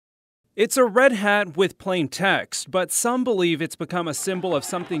It's a red hat with plain text, but some believe it's become a symbol of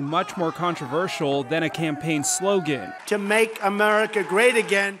something much more controversial than a campaign slogan. To make America great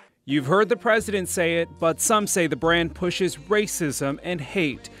again. You've heard the president say it, but some say the brand pushes racism and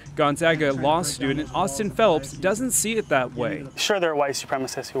hate. Gonzaga law student Austin Phelps doesn't see it that way. Sure, there are white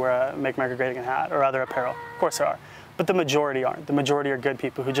supremacists who wear a Make America Great Again hat or other apparel. Of course there are. But the majority aren't. The majority are good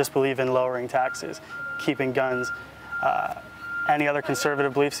people who just believe in lowering taxes, keeping guns, any other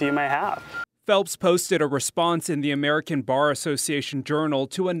conservative beliefs that you may have. Phelps posted a response in the American Bar Association Journal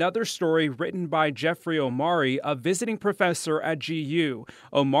to another story written by Jeffrey Omari, a visiting professor at GU.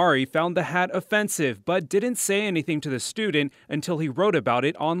 Omari found the hat offensive, but didn't say anything to the student until he wrote about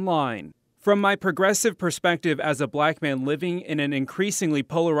it online. From my progressive perspective as a black man living in an increasingly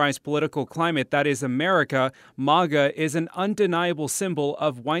polarized political climate that is America, MAGA is an undeniable symbol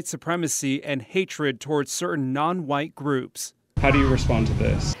of white supremacy and hatred towards certain non-white groups. How do you respond to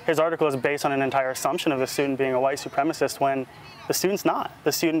this? His article is based on an entire assumption of the student being a white supremacist when the student's not.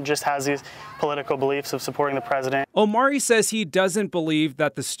 The student just has these political beliefs of supporting the president. Omari says he doesn't believe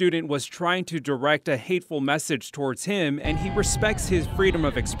that the student was trying to direct a hateful message towards him, and he respects his freedom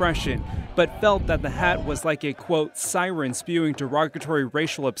of expression, but felt that the hat was like a, quote, siren spewing derogatory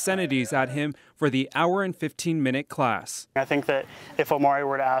racial obscenities at him for the hour and 15-minute class. I think that if Omari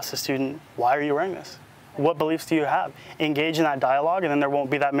were to ask the student, why are you wearing this? What beliefs do you have? Engage in that dialogue, and then there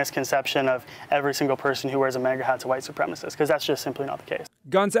won't be that misconception of every single person who wears a MAGA hat's a white supremacist, because that's just simply not the case.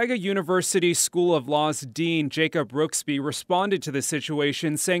 Gonzaga University School of Law's Dean Jacob Rooksby responded to the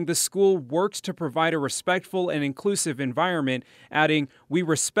situation, saying the school works to provide a respectful and inclusive environment, adding, "We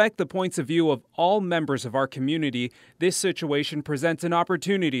respect the points of view of all members of our community. This situation presents an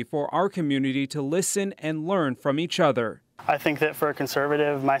opportunity for our community to listen and learn from each other." I think that for a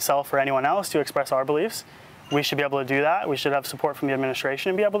conservative, myself, or anyone else to express our beliefs, we should be able to do that. We should have support from the administration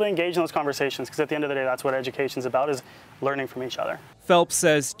and be able to engage in those conversations, because at the end of the day, that's what education is about, is learning from each other. Phelps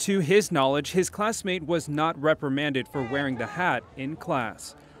says, to his knowledge, his classmate was not reprimanded for wearing the hat in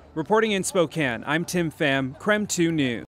class. Reporting in Spokane, I'm Tim Pham, KREM 2 News.